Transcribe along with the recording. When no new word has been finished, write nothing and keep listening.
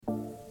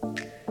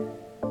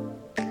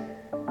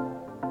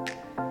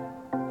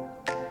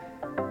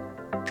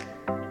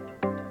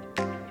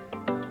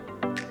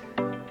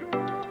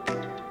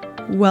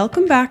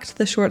Welcome back to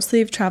the Short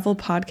Sleeve Travel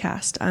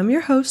Podcast. I'm your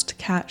host,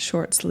 Kat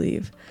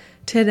Shortsleeve.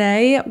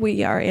 Today,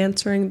 we are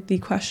answering the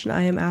question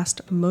I am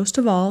asked most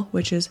of all,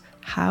 which is,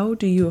 how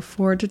do you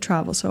afford to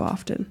travel so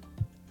often?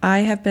 I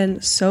have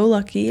been so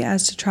lucky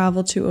as to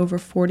travel to over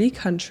 40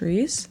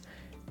 countries,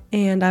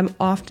 and I'm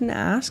often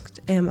asked,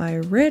 am I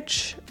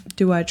rich?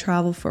 Do I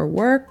travel for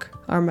work?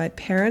 Are my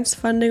parents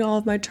funding all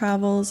of my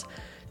travels?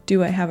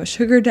 Do I have a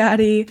sugar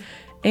daddy?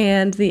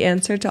 And the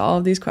answer to all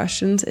of these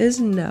questions is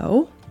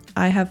no.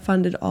 I have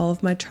funded all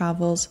of my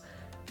travels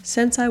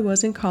since I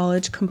was in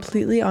college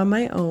completely on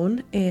my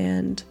own,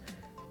 and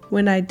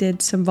when I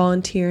did some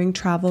volunteering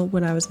travel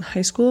when I was in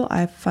high school,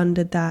 I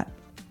funded that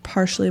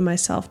partially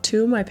myself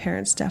too. My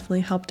parents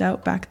definitely helped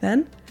out back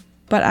then,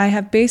 but I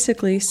have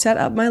basically set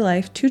up my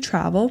life to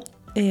travel,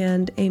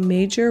 and a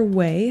major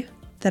way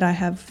that I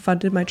have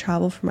funded my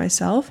travel for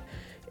myself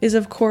is,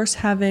 of course,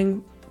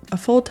 having a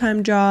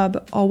full-time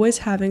job, always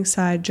having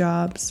side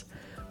jobs.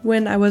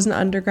 When I was an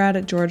undergrad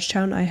at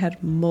Georgetown, I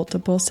had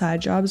multiple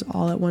side jobs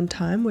all at one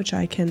time, which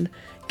I can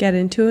get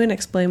into and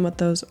explain what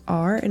those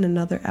are in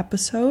another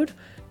episode.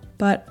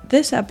 But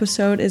this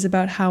episode is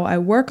about how I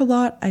work a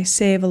lot, I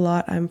save a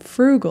lot, I'm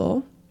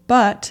frugal,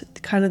 but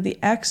kind of the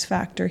X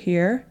factor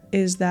here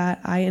is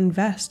that I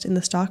invest in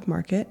the stock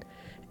market,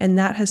 and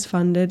that has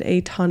funded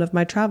a ton of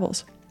my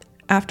travels.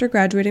 After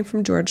graduating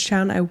from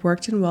Georgetown, I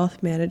worked in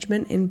wealth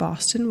management in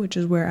Boston, which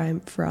is where I'm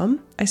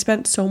from. I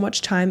spent so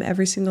much time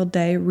every single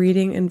day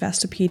reading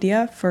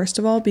Investopedia, first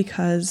of all,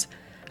 because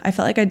I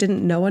felt like I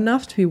didn't know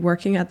enough to be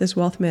working at this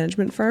wealth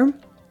management firm,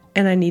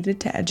 and I needed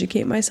to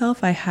educate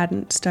myself. I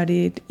hadn't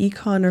studied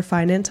econ or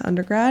finance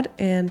undergrad,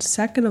 and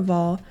second of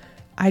all,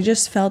 I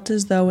just felt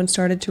as though and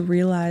started to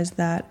realize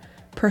that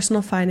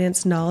personal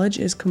finance knowledge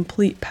is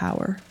complete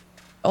power.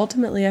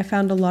 Ultimately, I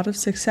found a lot of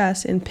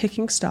success in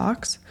picking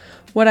stocks.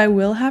 What I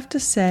will have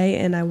to say,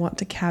 and I want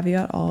to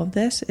caveat all of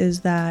this,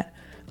 is that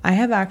I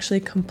have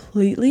actually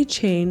completely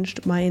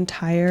changed my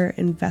entire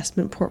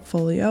investment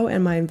portfolio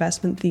and my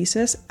investment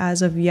thesis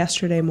as of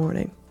yesterday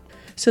morning.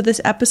 So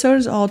this episode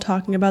is all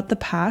talking about the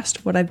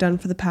past, what I've done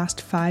for the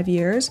past 5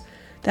 years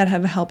that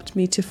have helped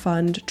me to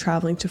fund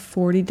traveling to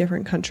 40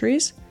 different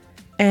countries.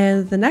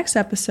 And the next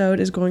episode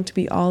is going to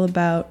be all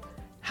about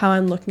how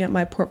I'm looking at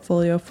my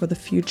portfolio for the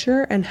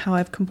future and how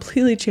I've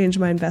completely changed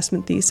my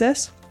investment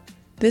thesis.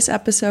 This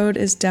episode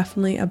is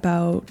definitely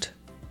about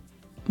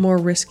more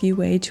risky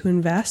way to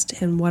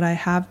invest and what I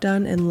have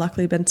done and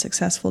luckily been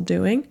successful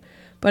doing,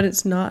 but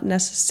it's not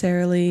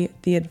necessarily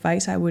the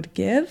advice I would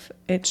give.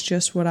 It's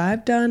just what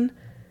I've done,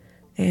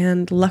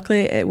 and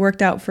luckily it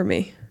worked out for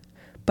me.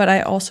 But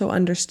I also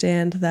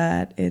understand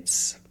that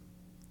it's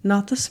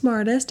not the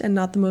smartest and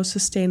not the most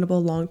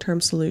sustainable long-term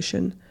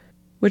solution,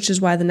 which is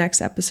why the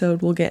next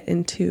episode will get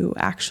into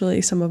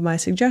actually some of my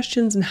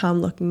suggestions and how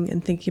I'm looking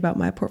and thinking about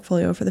my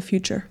portfolio for the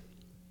future.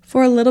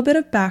 For a little bit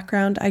of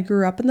background, I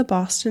grew up in the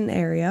Boston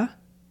area,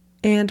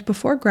 and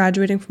before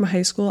graduating from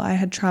high school, I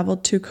had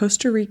traveled to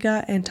Costa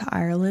Rica and to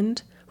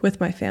Ireland with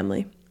my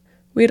family.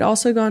 We had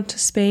also gone to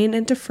Spain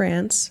and to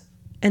France,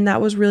 and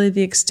that was really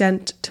the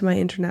extent to my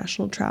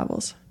international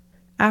travels.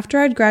 After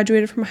I'd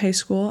graduated from high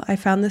school, I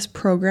found this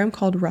program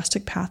called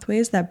Rustic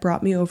Pathways that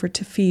brought me over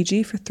to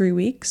Fiji for 3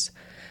 weeks.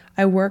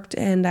 I worked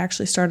and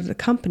actually started a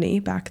company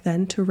back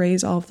then to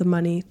raise all of the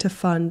money to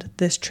fund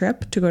this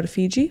trip to go to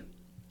Fiji.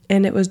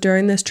 And it was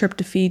during this trip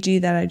to Fiji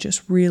that I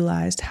just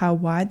realized how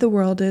wide the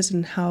world is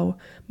and how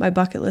my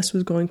bucket list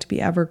was going to be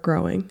ever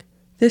growing.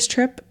 This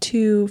trip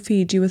to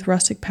Fiji with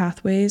Rustic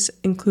Pathways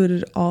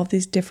included all of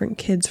these different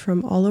kids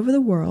from all over the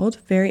world,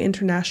 very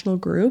international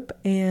group,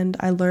 and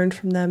I learned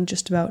from them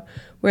just about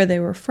where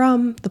they were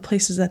from, the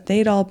places that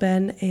they'd all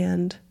been,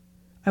 and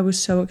I was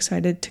so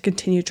excited to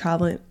continue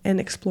traveling and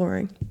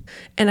exploring.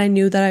 And I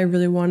knew that I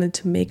really wanted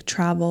to make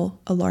travel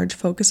a large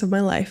focus of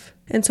my life.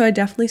 And so I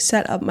definitely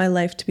set up my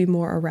life to be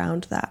more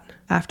around that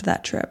after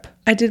that trip.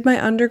 I did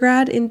my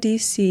undergrad in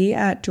DC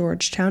at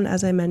Georgetown,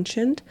 as I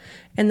mentioned,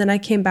 and then I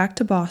came back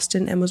to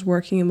Boston and was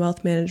working in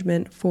wealth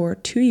management for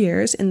 2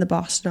 years in the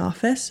Boston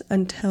office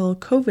until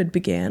COVID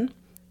began.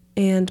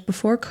 And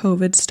before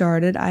COVID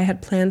started, I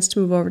had plans to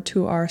move over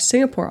to our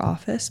Singapore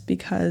office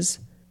because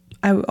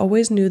I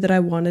always knew that I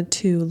wanted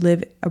to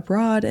live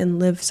abroad and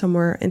live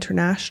somewhere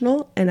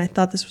international, and I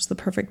thought this was the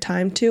perfect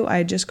time to. I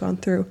had just gone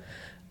through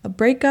a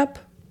breakup,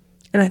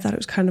 and I thought it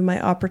was kind of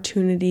my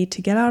opportunity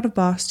to get out of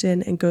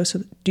Boston and go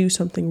do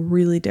something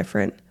really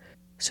different.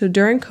 So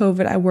during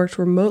COVID, I worked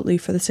remotely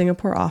for the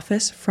Singapore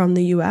office from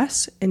the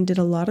US and did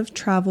a lot of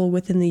travel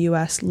within the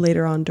US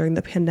later on during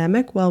the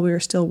pandemic while we were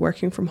still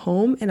working from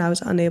home, and I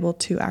was unable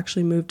to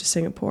actually move to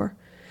Singapore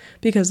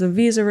because of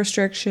visa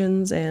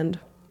restrictions, and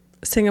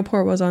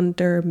Singapore was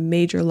under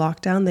major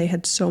lockdown. They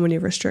had so many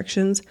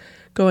restrictions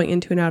going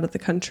into and out of the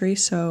country,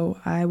 so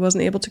I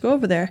wasn't able to go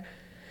over there.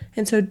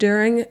 And so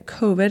during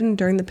COVID and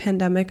during the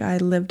pandemic, I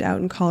lived out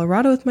in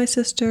Colorado with my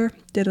sister,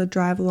 did a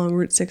drive along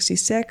Route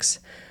 66.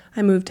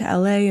 I moved to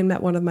LA and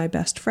met one of my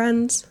best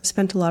friends,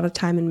 spent a lot of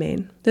time in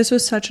Maine. This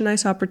was such a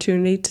nice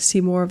opportunity to see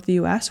more of the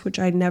US, which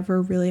I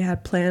never really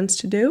had plans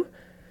to do.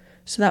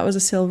 So that was a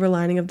silver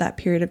lining of that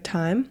period of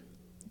time.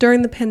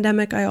 During the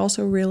pandemic, I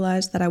also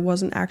realized that I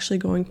wasn't actually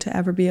going to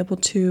ever be able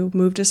to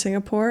move to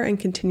Singapore and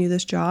continue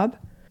this job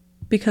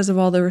because of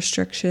all the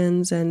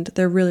restrictions, and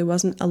there really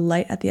wasn't a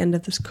light at the end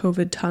of this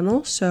COVID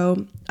tunnel.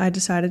 So I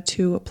decided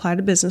to apply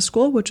to business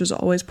school, which was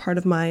always part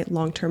of my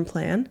long-term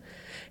plan.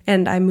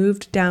 And I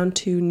moved down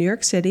to New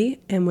York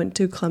City and went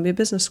to Columbia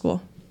Business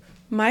School.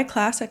 My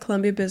class at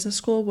Columbia Business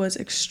School was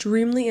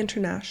extremely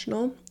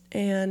international,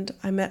 and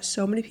I met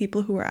so many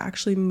people who were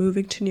actually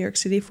moving to New York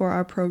City for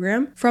our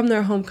program from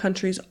their home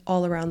countries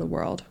all around the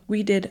world.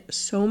 We did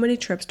so many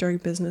trips during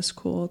business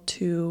school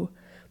to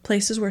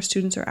places where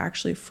students are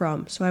actually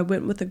from. So I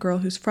went with a girl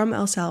who's from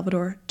El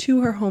Salvador to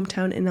her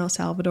hometown in El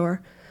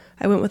Salvador.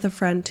 I went with a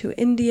friend to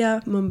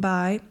India,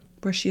 Mumbai,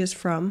 where she is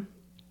from.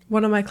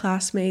 One of my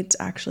classmates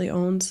actually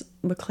owns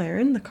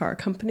McLaren, the car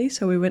company,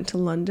 so we went to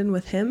London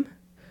with him.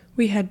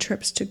 We had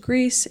trips to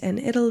Greece and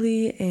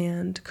Italy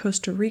and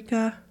Costa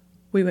Rica.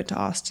 We went to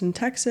Austin,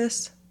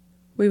 Texas.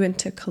 We went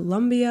to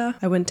Colombia.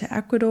 I went to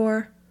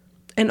Ecuador.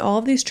 And all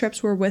of these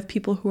trips were with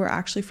people who were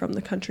actually from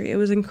the country. It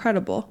was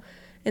incredible.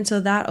 And so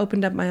that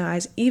opened up my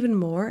eyes even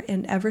more.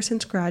 And ever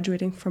since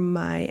graduating from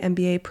my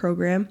MBA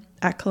program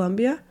at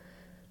Columbia,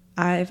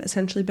 I've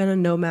essentially been a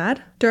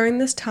nomad. During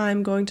this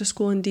time, going to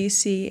school in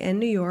DC and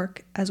New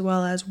York, as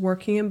well as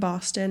working in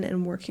Boston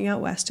and working out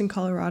west in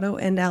Colorado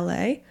and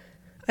LA,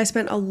 I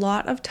spent a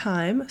lot of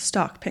time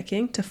stock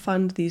picking to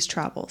fund these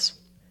travels.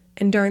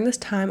 And during this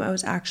time, I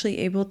was actually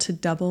able to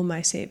double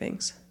my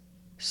savings.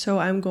 So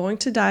I'm going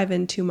to dive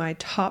into my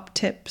top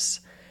tips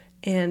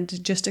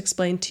and just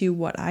explain to you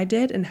what I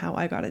did and how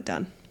I got it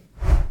done.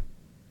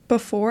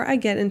 Before I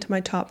get into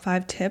my top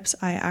 5 tips,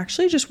 I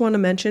actually just want to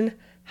mention,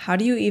 how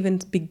do you even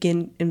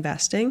begin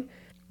investing?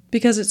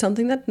 Because it's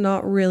something that's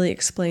not really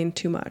explained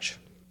too much.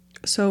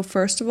 So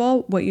first of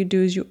all, what you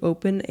do is you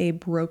open a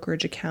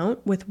brokerage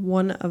account with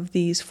one of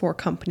these 4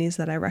 companies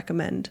that I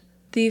recommend.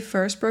 The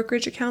first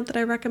brokerage account that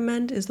I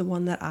recommend is the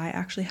one that I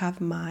actually have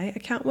my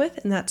account with,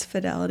 and that's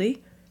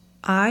Fidelity.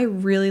 I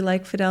really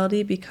like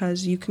Fidelity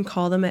because you can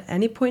call them at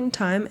any point in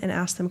time and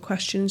ask them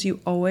questions. You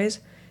always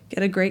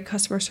get a great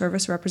customer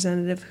service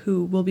representative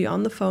who will be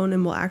on the phone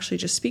and will actually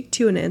just speak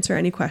to you and answer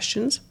any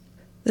questions.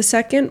 The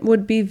second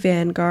would be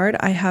Vanguard.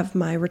 I have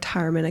my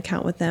retirement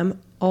account with them.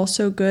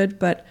 Also good,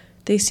 but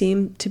they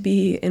seem to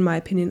be, in my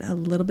opinion, a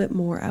little bit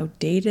more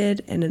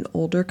outdated and an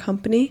older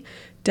company.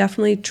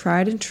 Definitely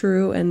tried and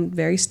true and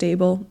very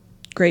stable,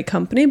 great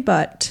company,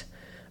 but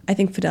I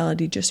think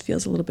Fidelity just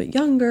feels a little bit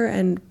younger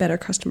and better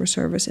customer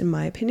service, in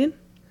my opinion.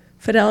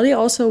 Fidelity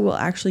also will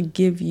actually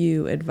give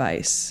you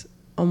advice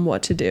on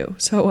what to do.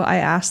 So I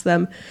asked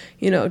them,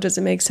 does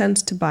it make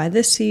sense to buy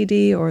this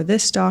CD or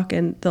this stock?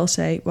 And they'll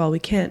say, well, we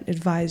can't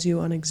advise you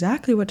on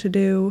exactly what to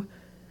do.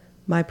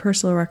 My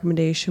personal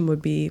recommendation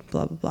would be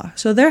blah, blah, blah.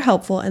 So they're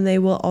helpful, and they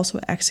will also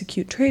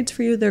execute trades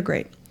for you. They're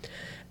great.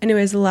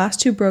 Anyways, the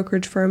last 2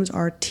 brokerage firms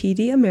are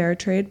TD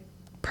Ameritrade,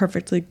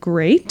 perfectly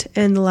great,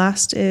 and the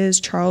last is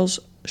Charles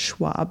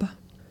Schwab.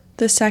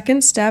 The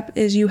second step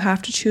is you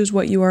have to choose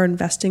what you are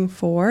investing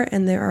for,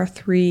 and there are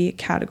 3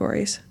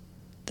 categories.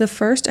 The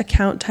first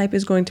account type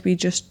is going to be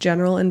just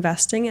general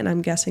investing, and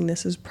I'm guessing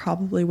this is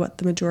probably what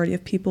the majority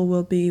of people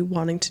will be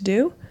wanting to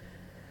do.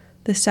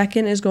 The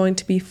second is going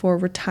to be for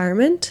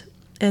retirement,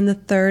 and the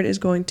third is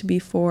going to be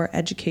for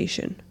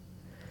education.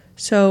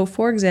 So,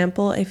 for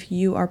example, if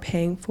you are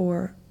paying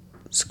for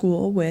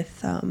school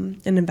with an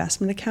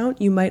investment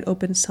account, you might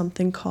open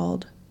something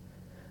called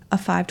a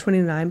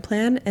 529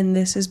 plan, and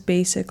this is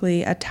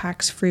basically a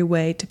tax-free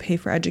way to pay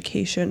for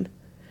education,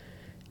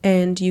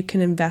 and you can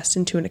invest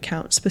into an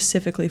account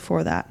specifically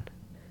for that.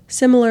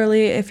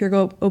 Similarly, if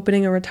you're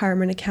opening a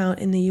retirement account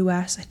in the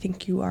US, I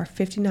think you are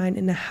 59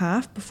 and a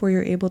half before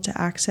you're able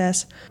to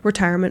access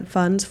retirement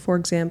funds, for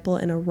example,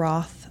 in a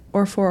Roth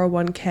or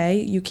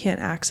 401k. You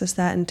can't access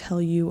that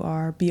until you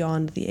are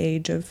beyond the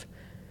age of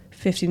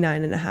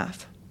 59 and a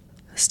half.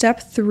 Step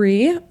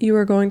 3, you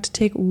are going to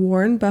take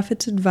Warren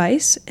Buffett's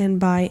advice and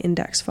buy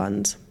index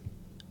funds.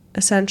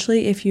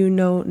 Essentially, if you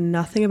know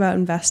nothing about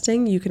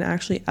investing, you can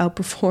actually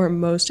outperform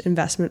most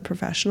investment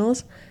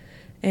professionals.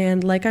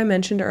 And like I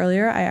mentioned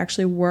earlier, I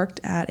actually worked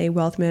at a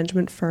wealth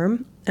management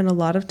firm, and a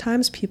lot of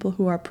times people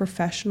who are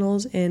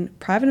professionals in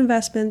private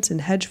investments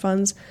and hedge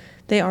funds,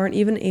 they aren't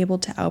even able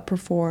to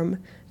outperform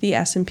the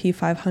S&P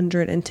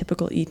 500 and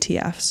typical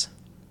ETFs.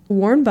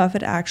 Warren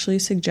Buffett actually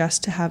suggests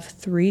to have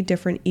 3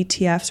 different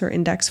ETFs or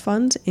index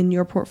funds in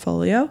your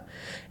portfolio,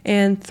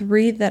 and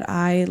 3 that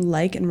I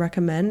like and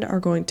recommend are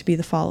going to be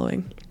the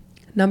following.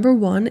 Number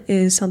 1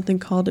 is something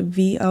called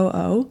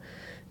VOO.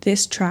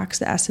 This tracks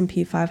the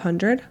S&P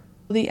 500.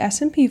 The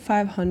S&P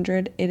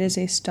 500, it is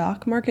a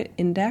stock market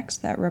index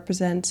that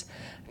represents,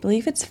 I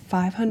believe it's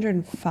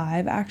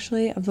 505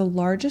 actually, of the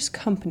largest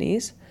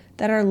companies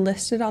that are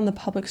listed on the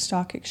public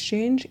stock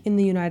exchange in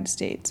the United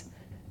States.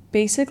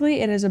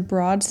 Basically, it is a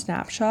broad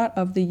snapshot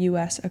of the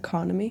U.S.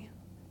 economy,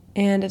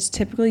 and it's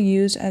typically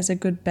used as a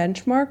good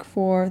benchmark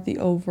for the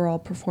overall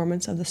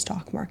performance of the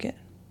stock market.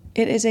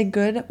 It is a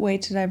good way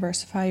to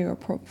diversify your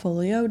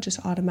portfolio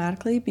just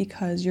automatically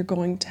because you're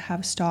going to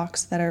have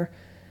stocks that are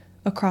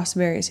across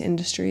various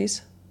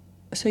industries.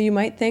 So you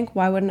might think,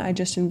 why wouldn't I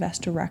just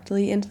invest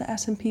directly into the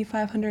S&P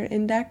 500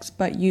 index?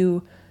 But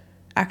you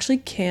actually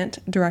can't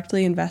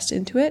directly invest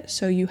into it,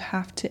 so you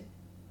have to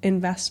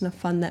invest in a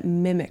fund that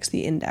mimics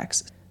the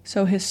index.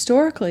 So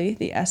historically,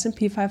 the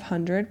S&P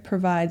 500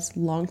 provides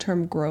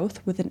long-term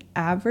growth with an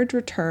average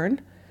return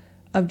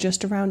of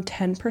just around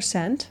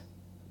 10%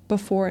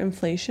 before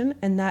inflation,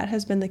 and that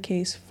has been the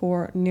case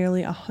for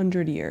nearly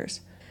 100 years.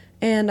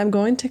 And I'm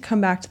going to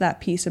come back to that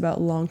piece about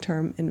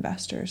long-term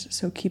investors,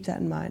 so keep that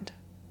in mind.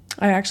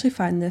 I actually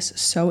find this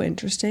so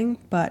interesting,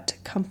 but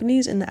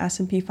companies in the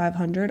S&P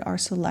 500 are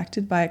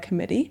selected by a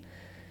committee,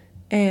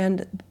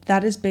 and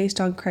that is based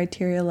on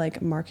criteria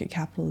like market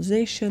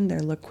capitalization, their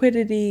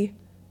liquidity,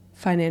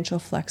 financial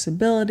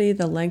flexibility,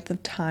 the length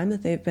of time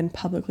that they've been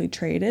publicly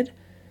traded.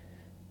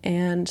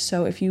 And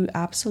so if you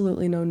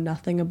absolutely know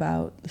nothing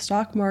about the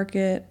stock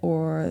market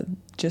or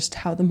just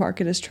how the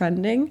market is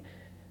trending,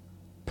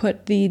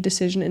 put the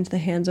decision into the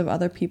hands of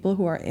other people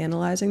who are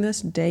analyzing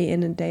this day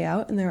in and day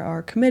out. And there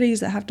are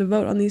committees that have to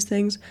vote on these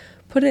things.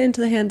 Put it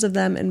into the hands of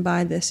them and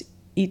buy this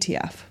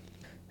ETF.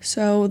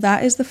 So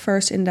that is the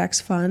first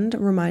index fund.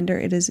 Reminder,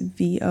 it is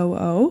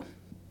VOO.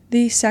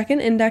 The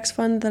second index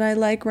fund that I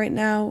like right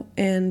now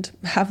and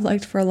have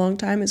liked for a long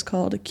time is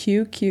called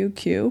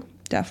QQQ.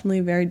 Definitely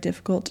very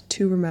difficult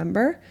to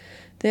remember.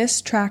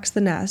 This tracks the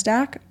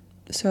NASDAQ,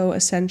 so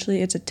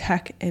essentially it's a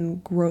tech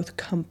and growth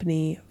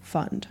company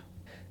fund.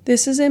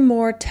 This is a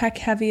more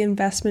tech-heavy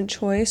investment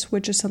choice,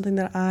 which is something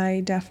that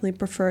I definitely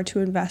prefer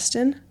to invest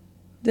in.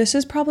 This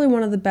is probably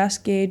one of the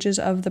best gauges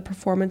of the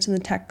performance in the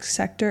tech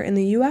sector in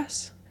the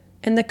US.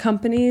 And the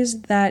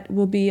companies that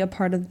will be a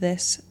part of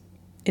this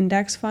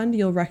index fund,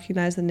 you'll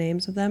recognize the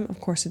names of them. Of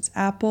course, it's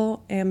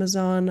Apple,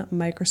 Amazon,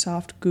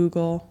 Microsoft,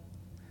 Google.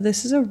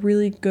 This is a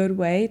really good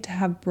way to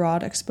have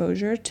broad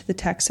exposure to the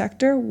tech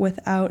sector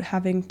without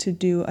having to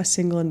do a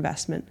single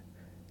investment.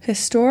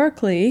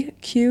 Historically,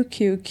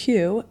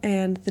 QQQ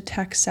and the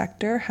tech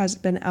sector has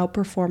been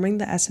outperforming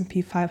the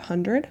S&P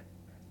 500.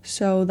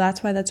 So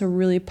that's why that's a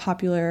really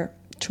popular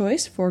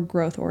choice for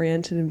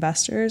growth-oriented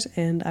investors,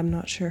 and I'm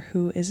not sure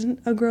who isn't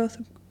a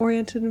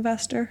growth-oriented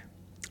investor.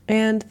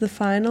 And the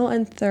final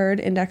and third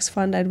index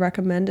fund I'd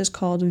recommend is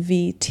called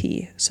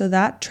VT. So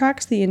that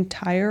tracks the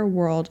entire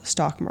world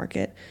stock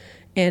market,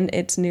 and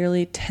it's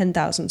nearly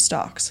 10,000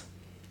 stocks.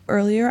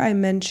 Earlier I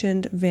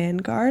mentioned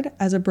Vanguard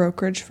as a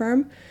brokerage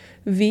firm.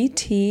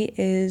 VT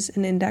is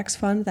an index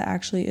fund that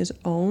actually is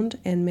owned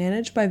and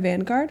managed by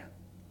Vanguard.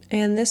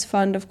 And this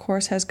fund, of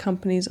course, has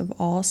companies of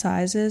all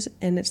sizes,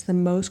 and it's the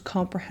most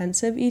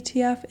comprehensive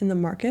ETF in the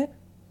market.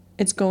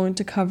 It's going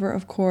to cover,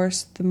 of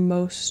course, the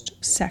most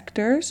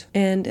sectors,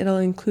 and it'll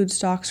include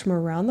stocks from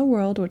around the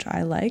world, which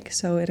I like.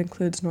 So it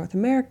includes North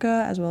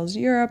America, as well as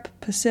Europe,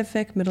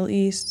 Pacific, Middle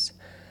East,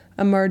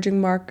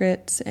 emerging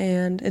markets,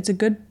 and it's a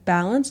good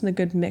balance and a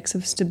good mix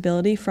of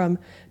stability from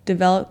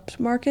developed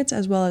markets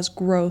as well as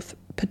growth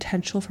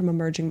potential from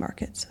emerging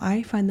markets.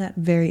 I find that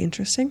very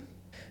interesting.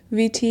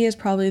 VT is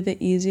probably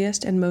the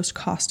easiest and most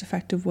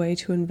cost-effective way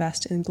to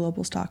invest in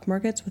global stock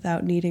markets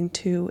without needing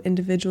to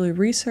individually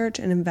research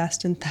and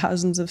invest in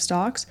thousands of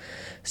stocks.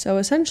 So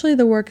essentially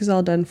the work is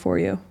all done for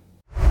you.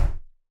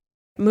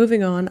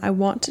 Moving on, I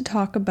want to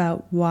talk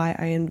about why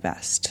I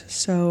invest.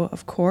 So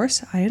of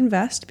course, I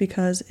invest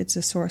because it's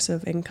a source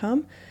of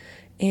income,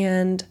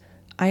 and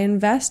I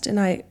invest and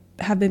I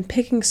have been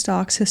picking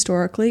stocks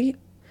historically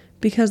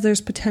because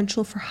there's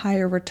potential for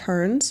higher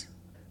returns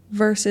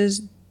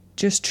versus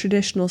just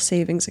traditional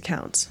savings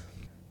accounts.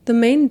 The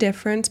main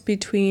difference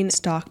between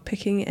stock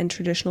picking and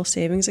traditional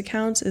savings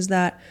accounts is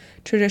that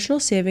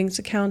traditional savings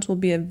accounts will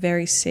be a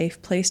very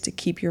safe place to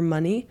keep your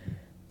money.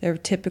 They're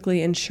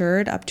typically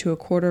insured up to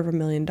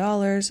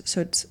 $250,000,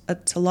 so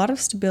it's a lot of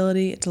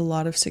stability, it's a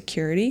lot of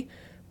security,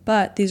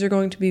 but these are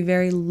going to be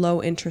very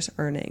low interest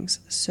earnings.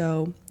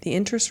 So the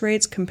interest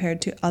rates compared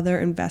to other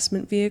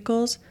investment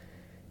vehicles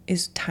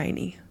is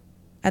tiny.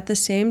 At the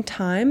same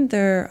time,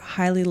 they're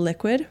highly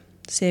liquid.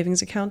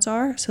 Savings accounts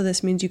are, so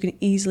this means you can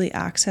easily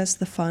access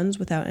the funds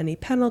without any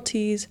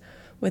penalties,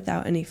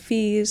 without any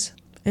fees,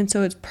 and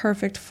so it's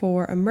perfect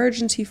for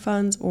emergency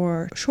funds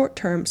or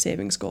short-term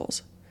savings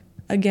goals.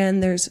 Again,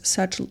 there's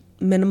such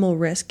minimal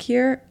risk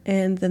here,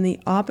 and then the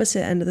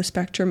opposite end of the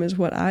spectrum is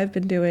what I've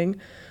been doing,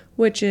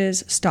 which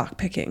is stock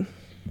picking.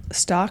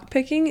 Stock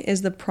picking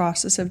is the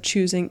process of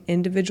choosing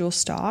individual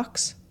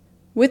stocks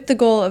with the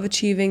goal of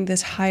achieving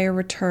this higher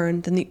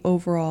return than the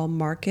overall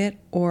market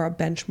or a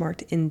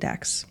benchmarked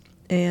index.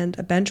 And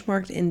a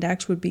benchmarked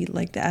index would be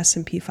like the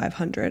S&P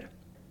 500.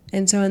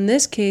 And so in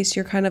this case,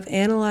 you're kind of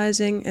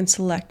analyzing and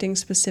selecting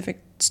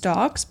specific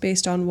stocks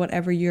based on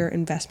whatever your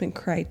investment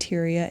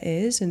criteria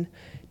is and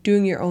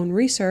doing your own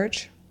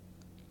research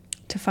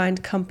to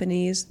find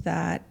companies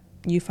that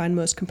you find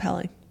most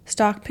compelling.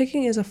 Stock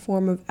picking is a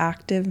form of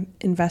active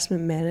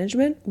investment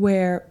management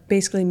where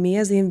basically me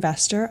as the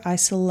investor, I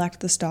select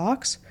the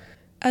stocks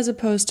as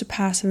opposed to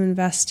passive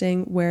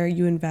investing where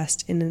you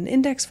invest in an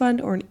index fund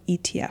or an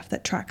ETF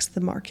that tracks the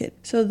market.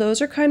 So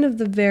those are kind of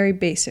the very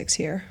basics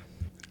here.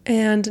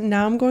 And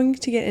now I'm going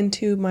to get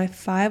into my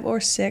 5 or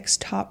 6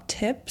 top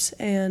tips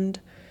and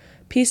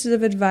pieces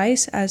of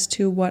advice as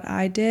to what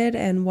I did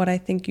and what I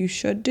think you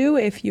should do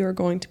if you're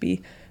going to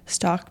be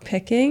stock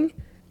picking.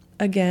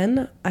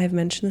 Again, I've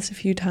mentioned this a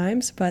few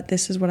times, but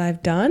this is what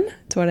I've done.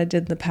 It's what I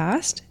did in the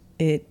past.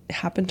 It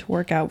happened to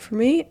work out for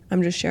me.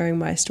 I'm just sharing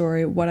my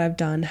story, what I've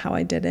done, how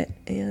I did it,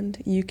 and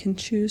you can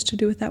choose to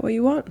do with that what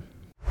you want.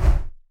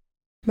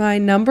 My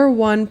number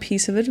one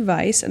piece of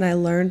advice, and I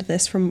learned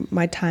this from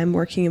my time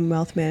working in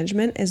wealth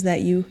management, is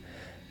that you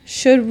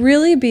should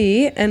really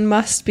be and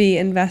must be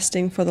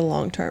investing for the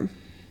long term.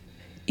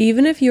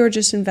 Even if you're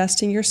just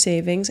investing your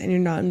savings and you're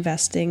not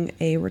investing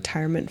a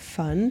retirement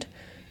fund,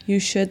 you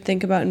should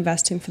think about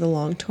investing for the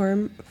long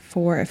term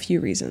for a few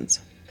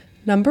reasons.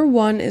 Number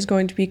one is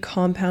going to be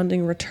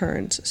compounding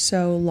returns.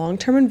 So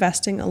long-term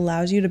investing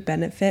allows you to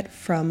benefit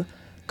from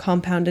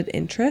compounded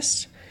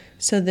interest.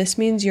 So this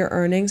means your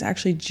earnings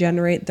actually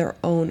generate their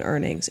own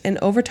earnings. And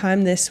over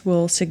time, this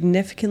will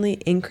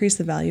significantly increase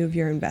the value of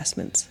your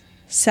investments.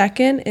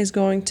 Second is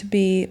going to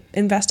be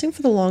investing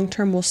for the long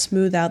term will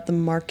smooth out the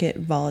market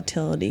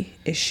volatility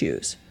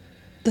issues.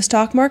 The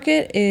stock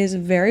market is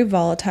very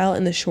volatile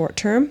in the short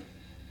term.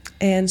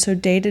 And so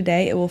day to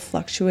day, it will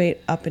fluctuate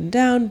up and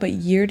down, but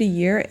year to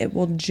year, it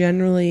will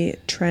generally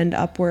trend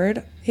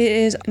upward. It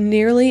is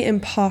nearly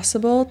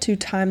impossible to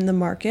time the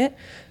market.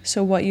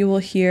 So what you will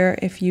hear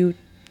if you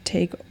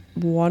take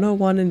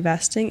 101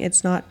 investing,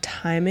 it's not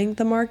timing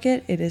the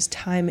market, it is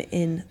time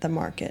in the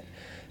market.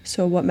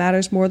 So what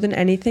matters more than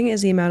anything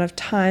is the amount of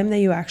time that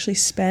you actually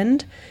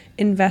spend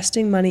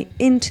investing money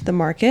into the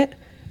market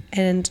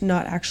and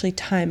not actually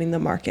timing the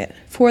market.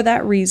 For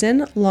that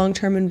reason,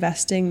 long-term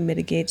investing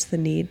mitigates the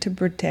need to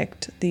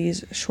predict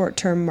these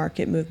short-term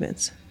market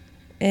movements.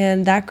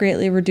 And that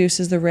greatly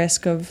reduces the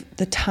risk of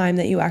the time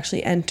that you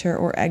actually enter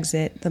or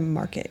exit the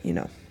market.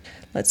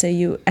 Let's say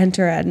you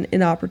enter at an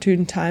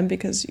inopportune time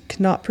because you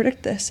cannot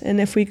predict this. And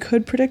if we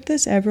could predict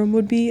this, everyone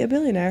would be a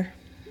billionaire.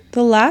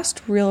 The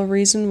last real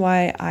reason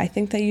why I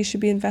think that you should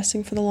be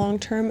investing for the long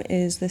term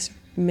is this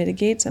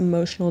mitigates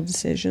emotional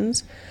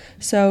decisions.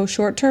 So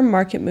short-term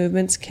market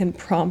movements can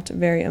prompt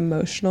very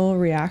emotional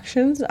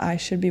reactions, I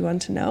should be one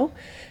to know,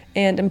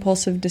 and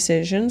impulsive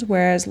decisions,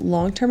 whereas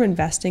long-term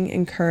investing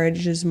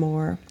encourages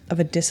more of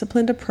a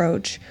disciplined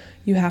approach.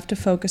 You have to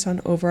focus on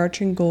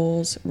overarching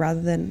goals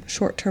rather than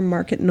short-term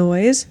market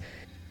noise,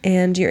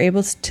 and you're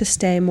able to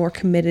stay more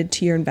committed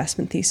to your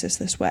investment thesis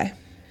this way.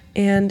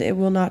 And it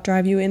will not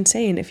drive you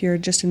insane if you're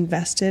just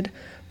invested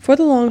for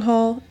the long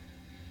haul.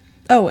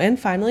 Oh, and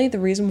finally, the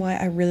reason why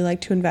I really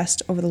like to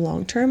invest over the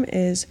long term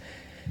is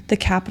the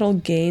capital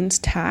gains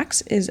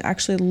tax is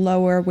actually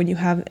lower when you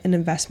have an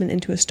investment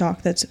into a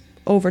stock that's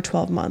over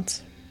 12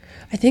 months.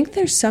 I think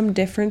there's some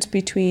difference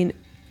between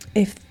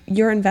if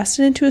you're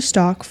invested into a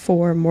stock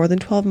for more than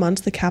 12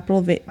 months, the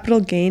capital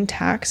gain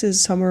tax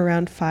is somewhere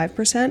around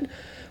 5%,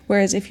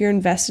 whereas if you're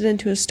invested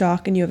into a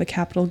stock and you have a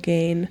capital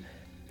gain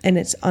and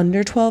it's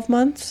under 12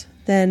 months,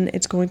 then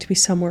it's going to be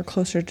somewhere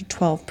closer to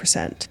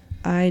 12%.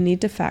 I need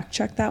to fact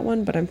check that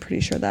one, but I'm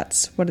pretty sure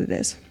that's what it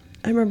is.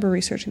 I remember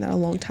researching that a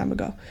long time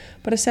ago.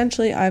 But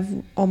essentially,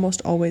 I've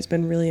almost always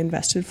been really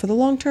invested for the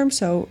long term,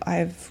 so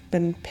I've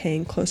been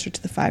paying closer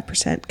to the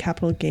 5%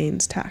 capital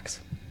gains tax.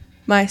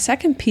 My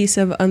second piece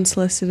of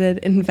unsolicited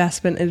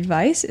investment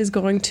advice is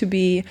going to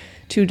be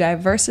to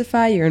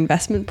diversify your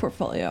investment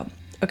portfolio.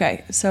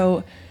 Okay,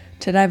 so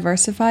to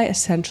diversify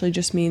essentially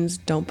just means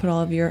don't put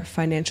all of your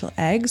financial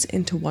eggs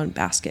into one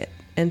basket.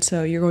 And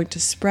so you're going to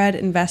spread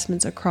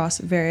investments across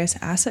various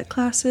asset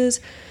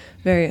classes,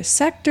 various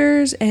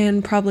sectors,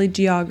 and probably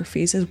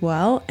geographies as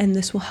well. And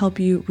this will help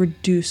you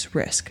reduce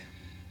risk.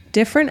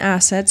 Different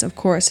assets, of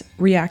course,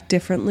 react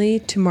differently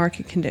to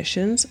market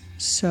conditions.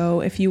 So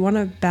if you want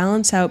to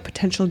balance out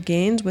potential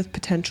gains with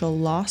potential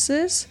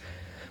losses,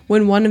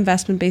 when one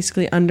investment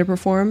basically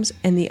underperforms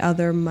and the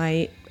other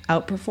might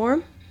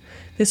outperform,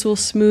 this will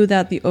smooth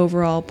out the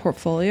overall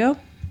portfolio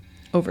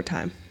over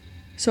time.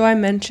 So I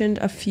mentioned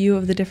a few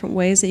of the different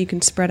ways that you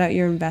can spread out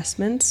your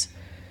investments.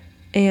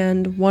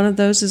 And one of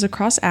those is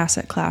across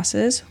asset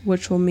classes,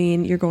 which will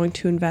mean you're going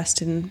to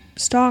invest in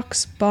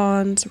stocks,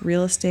 bonds,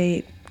 real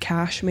estate,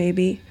 cash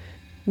maybe.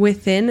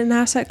 Within an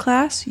asset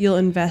class, you'll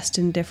invest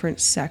in different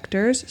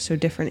sectors, so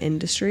different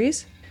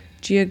industries.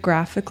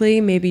 Geographically,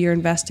 maybe you're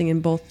investing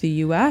in both the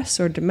US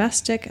or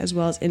domestic as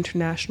well as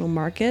international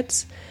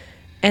markets.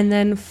 And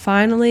then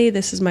finally,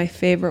 this is my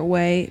favorite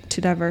way to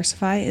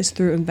diversify is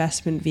through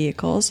investment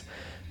vehicles.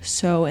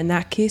 So in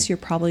that case, you're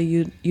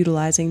probably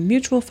utilizing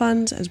mutual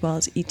funds as well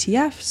as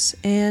ETFs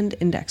and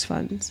index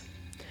funds,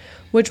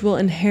 which will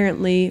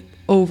inherently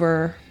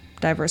over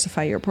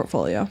diversify your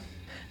portfolio.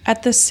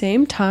 At the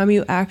same time,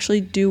 you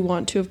actually do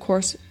want to, of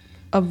course,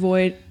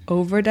 avoid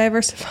over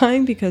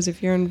diversifying, because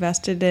if you're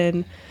invested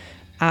in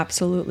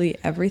absolutely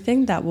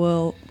everything, that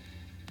will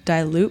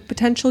dilute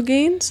potential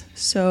gains.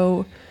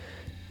 So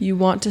you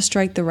want to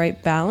strike the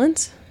right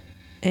balance.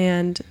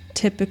 And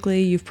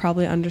Typically, you've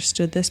probably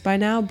understood this by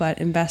now, but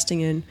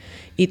investing in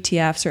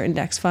ETFs or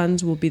index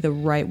funds will be the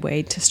right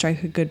way to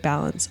strike a good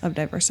balance of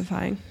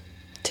diversifying.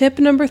 Tip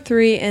number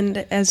 3, and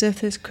as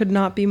if this could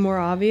not be more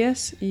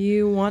obvious,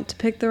 you want to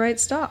pick the right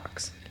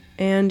stocks.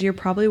 And you're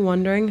probably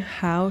wondering,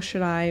 how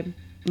should I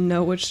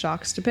know which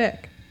stocks to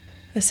pick?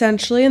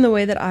 Essentially, and the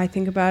way that I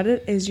think about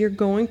it is you're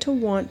going to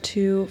want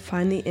to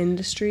find the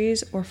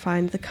industries or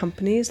find the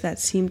companies that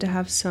seem to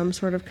have some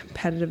sort of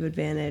competitive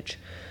advantage.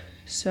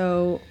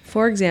 So,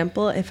 for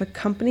example, if a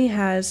company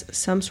has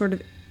some sort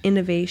of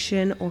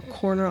innovation or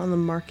corner on the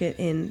market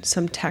in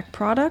some tech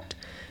product,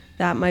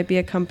 that might be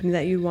a company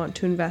that you want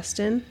to invest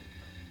in.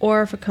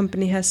 Or if a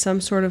company has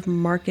some sort of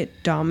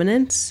market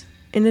dominance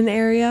in an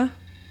area,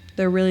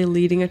 they're really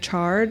leading a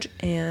charge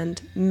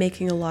and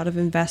making a lot of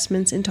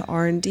investments into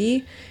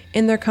R&D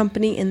in their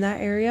company in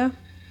that area,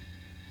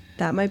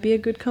 that might be a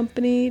good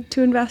company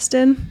to invest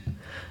in.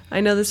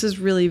 I know this is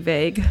really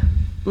vague.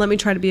 Let me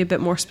try to be a bit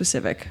more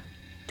specific.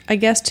 I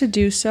guess to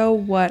do so,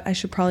 what I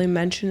should probably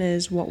mention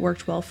is what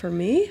worked well for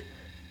me.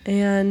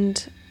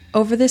 And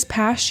over this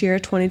past year,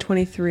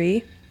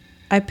 2023,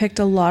 I picked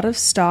a lot of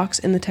stocks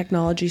in the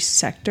technology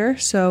sector.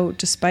 So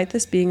despite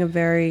this being a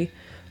very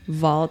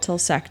volatile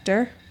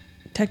sector,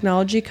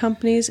 technology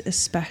companies,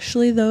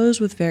 especially those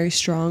with very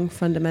strong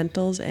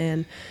fundamentals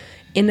and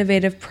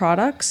innovative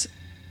products,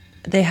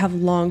 they have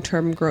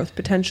long-term growth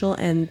potential,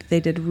 and they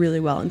did really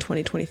well in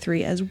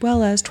 2023 as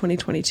well as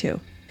 2022.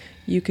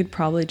 You could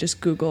probably just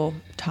Google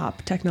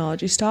top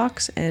technology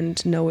stocks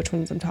and know which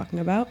ones I'm talking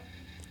about.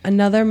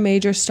 Another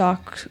major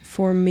stock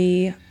for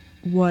me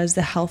was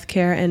the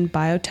healthcare and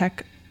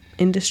biotech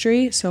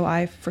industry. So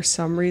I, for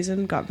some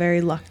reason, got very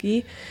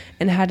lucky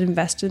and had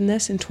invested in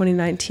this in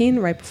 2019,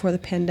 right before the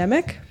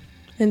pandemic.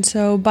 And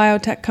so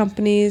biotech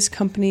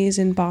companies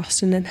in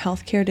Boston and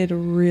healthcare did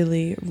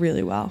really,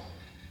 really well.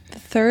 The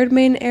third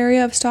main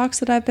area of stocks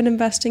that I've been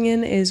investing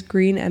in is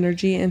green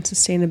energy and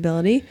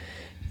sustainability.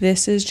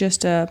 This is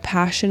just a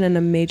passion and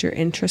a major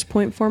interest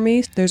point for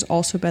me. There's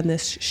also been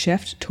this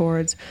shift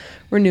towards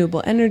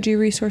renewable energy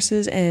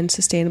resources and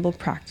sustainable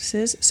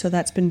practices, so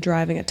that's been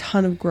driving a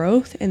ton of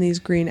growth in these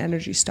green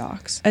energy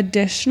stocks.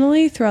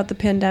 Additionally, throughout the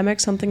pandemic,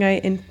 something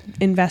I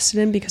invested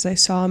in because I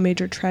saw a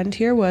major trend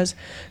here was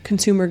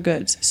consumer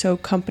goods. So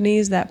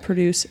companies that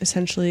produce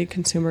essentially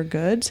consumer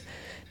goods,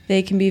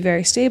 they can be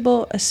very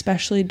stable,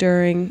 especially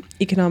during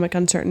economic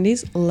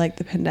uncertainties like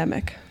the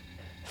pandemic.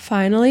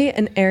 Finally,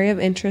 an area of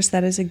interest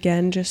that is,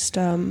 again, just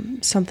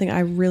something I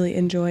really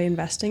enjoy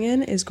investing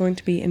in is going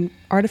to be in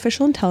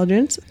artificial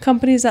intelligence.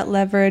 Companies that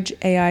leverage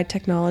AI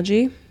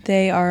technology,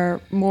 they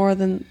are more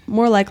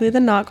likely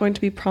than not going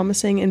to be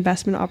promising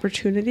investment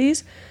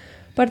opportunities.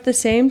 But at the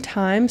same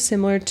time,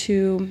 similar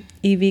to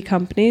EV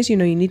companies, you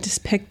need to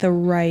pick the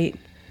right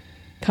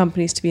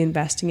companies to be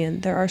investing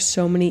in. There are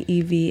so many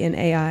EV and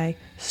AI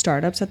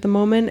startups at the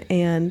moment,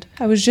 and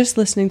I was just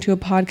listening to a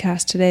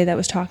podcast today that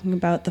was talking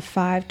about the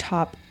 5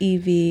 top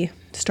EV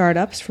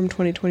startups from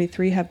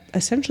 2023 have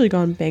essentially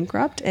gone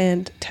bankrupt,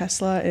 and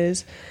Tesla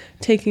is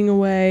taking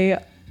away,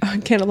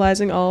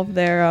 cannibalizing all of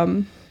their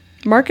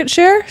market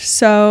share.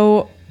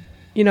 So,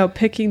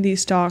 picking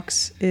these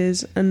stocks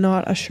is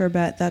not a sure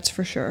bet, that's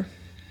for sure.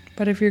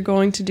 But if you're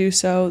going to do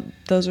so,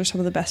 those are some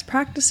of the best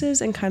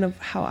practices and kind of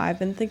how I've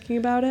been thinking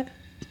about it.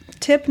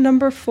 Tip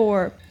number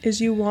 4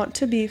 is you want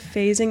to be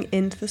phasing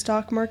into the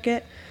stock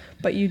market,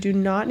 but you do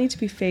not need to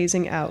be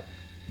phasing out.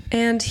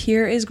 And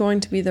here is going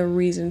to be the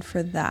reason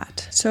for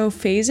that. So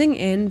phasing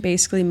in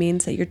basically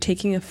means that you're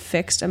taking a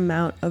fixed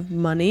amount of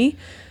money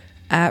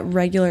at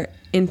regular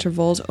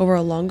intervals over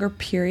a longer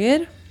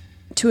period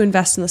to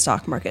invest in the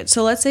stock market.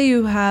 So let's say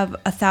you have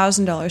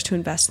 $1,000 to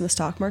invest in the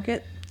stock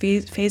market.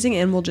 Phasing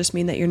in will just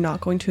mean that you're not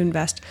going to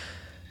invest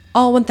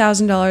all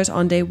 $1,000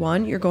 on day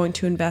one. You're going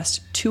to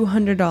invest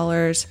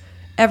 $200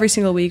 every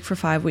single week for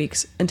 5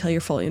 weeks until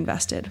you're fully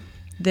invested.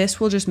 This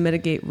will just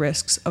mitigate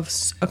risks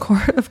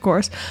of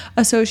course,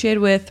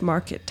 associated with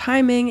market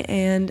timing,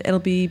 and it'll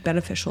be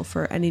beneficial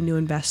for any new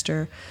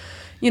investor.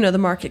 The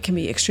market can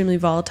be extremely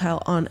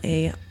volatile on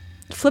a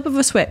flip of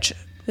a switch.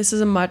 This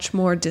is a much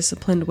more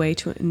disciplined way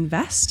to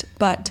invest,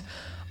 but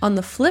on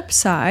the flip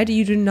side,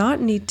 you do not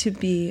need to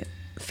be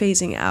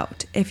phasing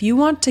out. If you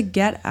want to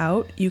get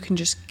out, you can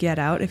just get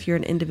out if you're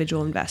an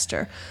individual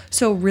investor.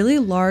 So really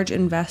large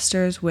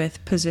investors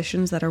with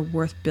positions that are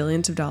worth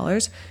billions of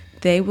dollars,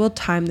 they will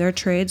time their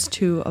trades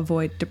to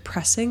avoid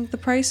depressing the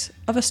price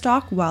of a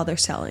stock while they're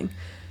selling.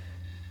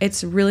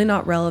 It's really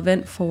not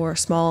relevant for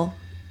small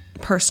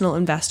personal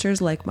investors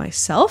like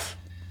myself.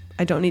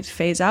 I don't need to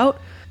phase out.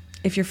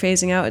 If you're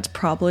phasing out, it's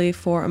probably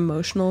for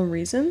emotional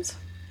reasons,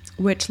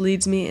 which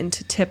leads me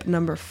into tip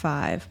number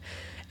 5.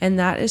 And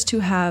that is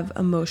to have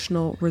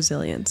emotional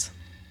resilience.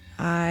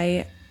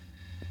 I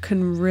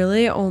can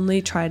really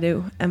only try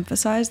to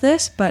emphasize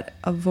this, but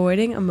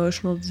avoiding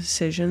emotional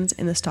decisions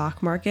in the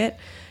stock market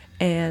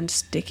and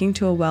sticking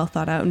to a well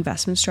thought out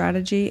investment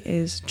strategy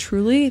is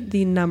truly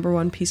the number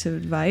one piece of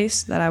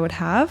advice that I would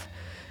have,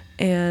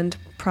 and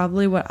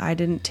probably what I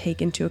didn't take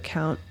into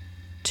account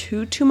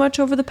too much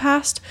over the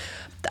past.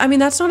 I mean,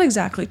 that's not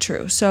exactly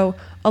true. So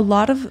a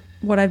lot of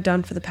what I've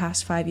done for the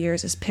past 5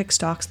 years is pick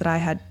stocks that I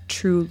had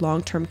true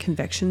long-term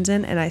convictions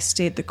in, and I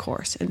stayed the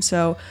course. And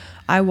so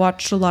I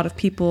watched a lot of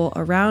people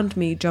around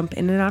me jump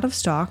in and out of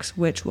stocks,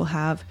 which will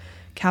have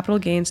capital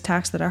gains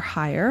tax that are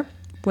higher,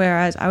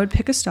 whereas I would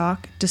pick a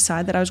stock,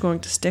 decide that I was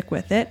going to stick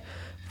with it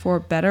for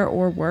better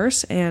or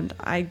worse, and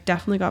I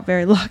definitely got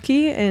very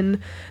lucky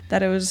in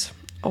that it was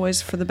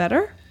always for the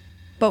better.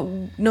 But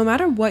no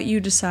matter what you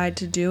decide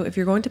to do, if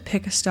you're going to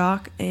pick a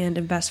stock and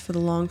invest for the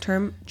long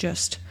term,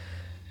 just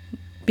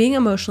being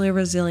emotionally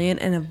resilient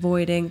and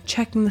avoiding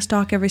checking the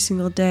stock every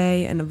single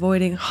day and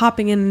avoiding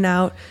hopping in and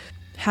out,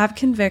 have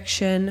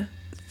conviction,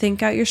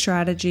 think out your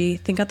strategy,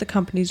 think out the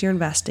companies you're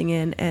investing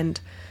in, and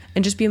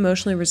just be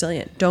emotionally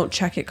resilient. Don't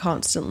check it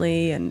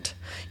constantly, and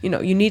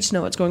you need to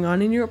know what's going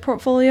on in your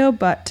portfolio,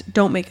 but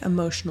don't make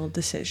emotional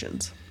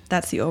decisions.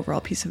 That's the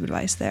overall piece of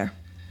advice there.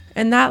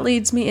 And that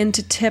leads me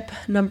into tip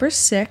number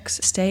 6,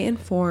 stay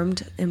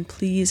informed and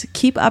please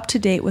keep up to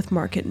date with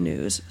market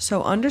news.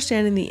 So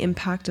understanding the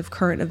impact of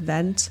current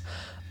events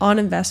on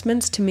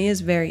investments to me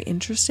is very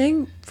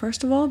interesting,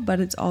 first of all, but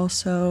it's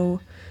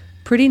also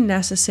pretty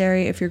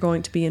necessary if you're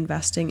going to be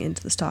investing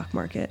into the stock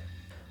market.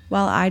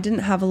 While I didn't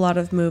have a lot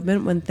of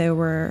movement when there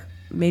were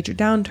major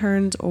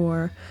downturns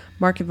or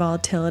market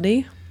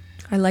volatility,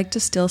 I like to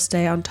still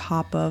stay on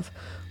top of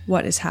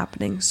what is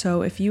happening.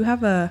 So if you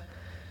have a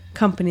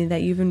company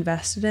that you've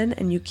invested in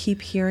and you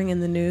keep hearing in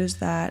the news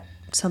that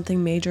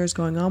something major is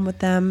going on with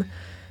them,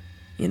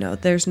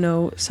 there's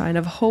no sign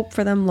of hope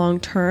for them long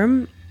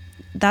term,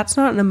 that's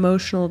not an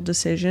emotional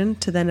decision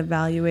to then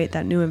evaluate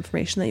that new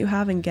information that you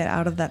have and get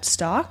out of that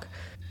stock.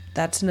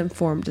 That's an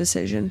informed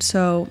decision.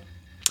 So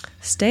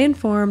stay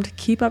informed,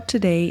 keep up to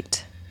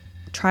date,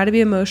 try to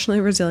be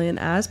emotionally resilient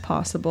as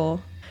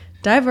possible,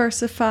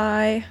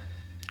 diversify,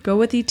 go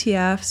with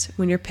ETFs.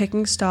 When you're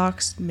picking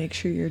stocks, make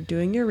sure you're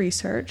doing your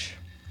research.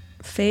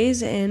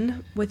 Phase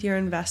in with your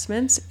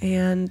investments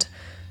and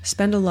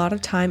spend a lot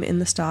of time in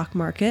the stock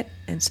market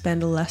and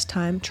spend less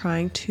time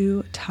trying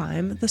to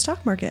time the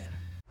stock market.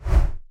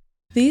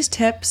 These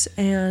tips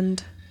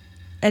and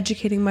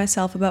educating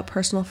myself about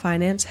personal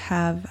finance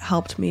have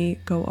helped me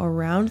go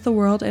around the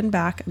world and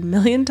back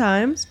 1,000,000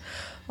 times.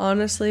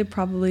 Honestly,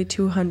 probably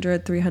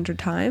 200, 300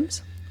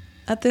 times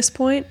at this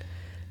point.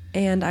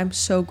 And I'm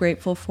so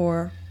grateful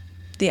for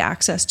the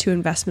access to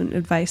investment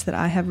advice that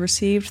I have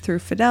received through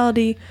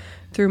Fidelity,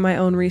 through my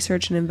own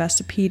research in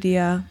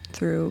Investopedia,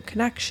 through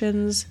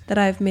connections that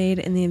I've made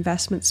in the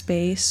investment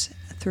space,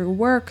 through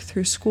work,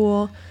 through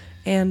school.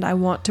 And I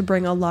want to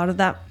bring a lot of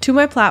that to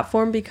my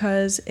platform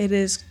because it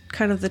is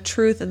kind of the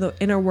truth and the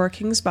inner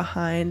workings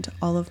behind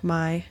all of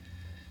my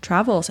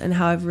travels and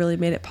how I've really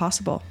made it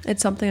possible.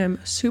 It's something I'm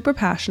super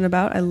passionate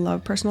about. I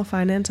love personal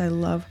finance. I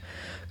love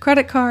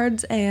credit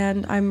cards,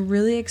 and I'm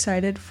really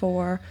excited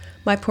for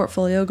my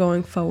portfolio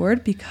going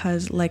forward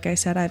because, like I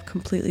said, I've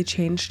completely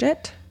changed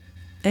it.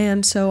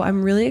 And so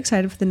I'm really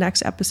excited for the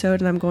next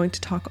episode, and I'm going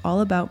to talk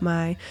all about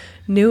my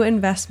new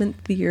investment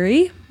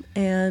theory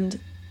and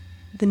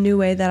the new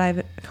way that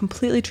I've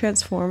completely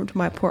transformed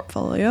my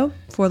portfolio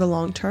for the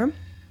long term,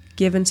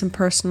 given some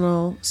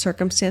personal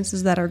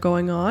circumstances that are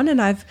going on.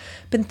 And I've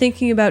been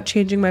thinking about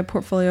changing my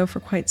portfolio for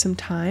quite some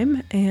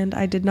time, and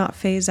I did not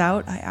phase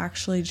out. I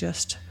actually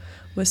just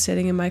was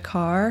sitting in my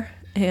car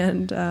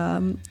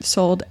and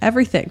sold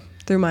everything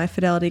through my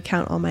Fidelity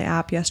account on my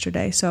app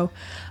yesterday. So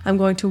I'm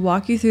going to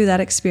walk you through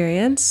that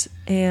experience,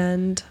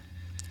 and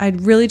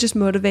I'd really just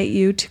motivate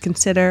you to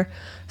consider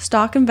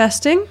stock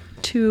investing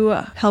to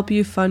help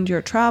you fund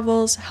your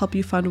travels, help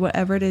you fund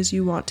whatever it is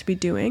you want to be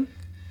doing.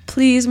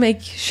 Please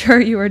make sure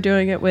you are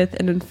doing it with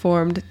an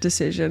informed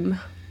decision.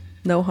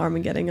 No harm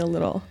in getting a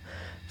little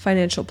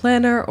financial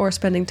planner or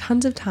spending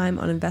tons of time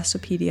on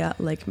Investopedia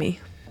like me.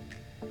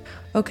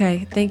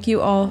 Okay, thank you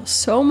all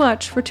so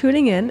much for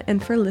tuning in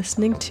and for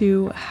listening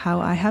to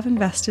how I have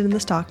invested in the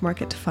stock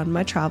market to fund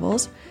my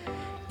travels.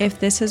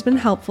 If this has been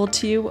helpful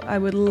to you, I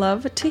would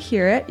love to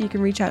hear it. You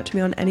can reach out to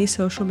me on any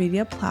social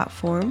media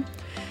platform.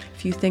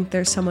 If you think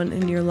there's someone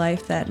in your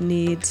life that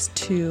needs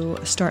to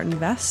start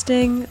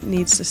investing,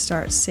 needs to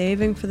start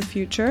saving for the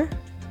future,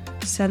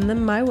 send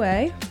them my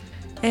way.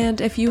 And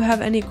if you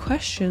have any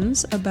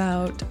questions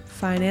about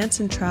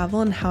finance and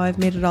travel and how I've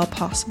made it all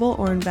possible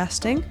or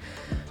investing,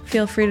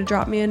 feel free to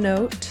drop me a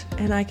note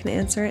and I can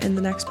answer it in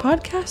the next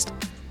podcast.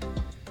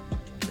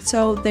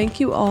 So thank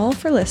you all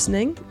for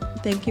listening.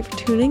 Thank you for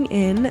tuning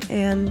in,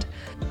 and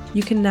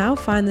you can now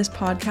find this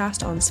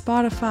podcast on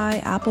Spotify,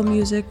 Apple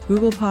Music,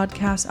 Google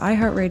Podcasts,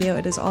 iHeartRadio.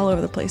 It is all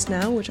over the place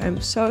now, which I'm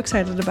so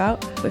excited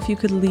about. If you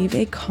could leave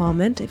a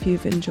comment if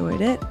you've enjoyed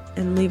it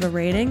and leave a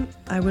rating,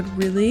 I would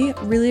really,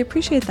 really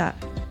appreciate that.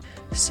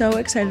 So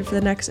excited for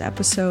the next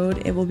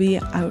episode. It will be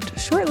out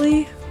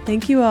shortly.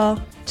 Thank you all.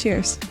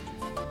 Cheers.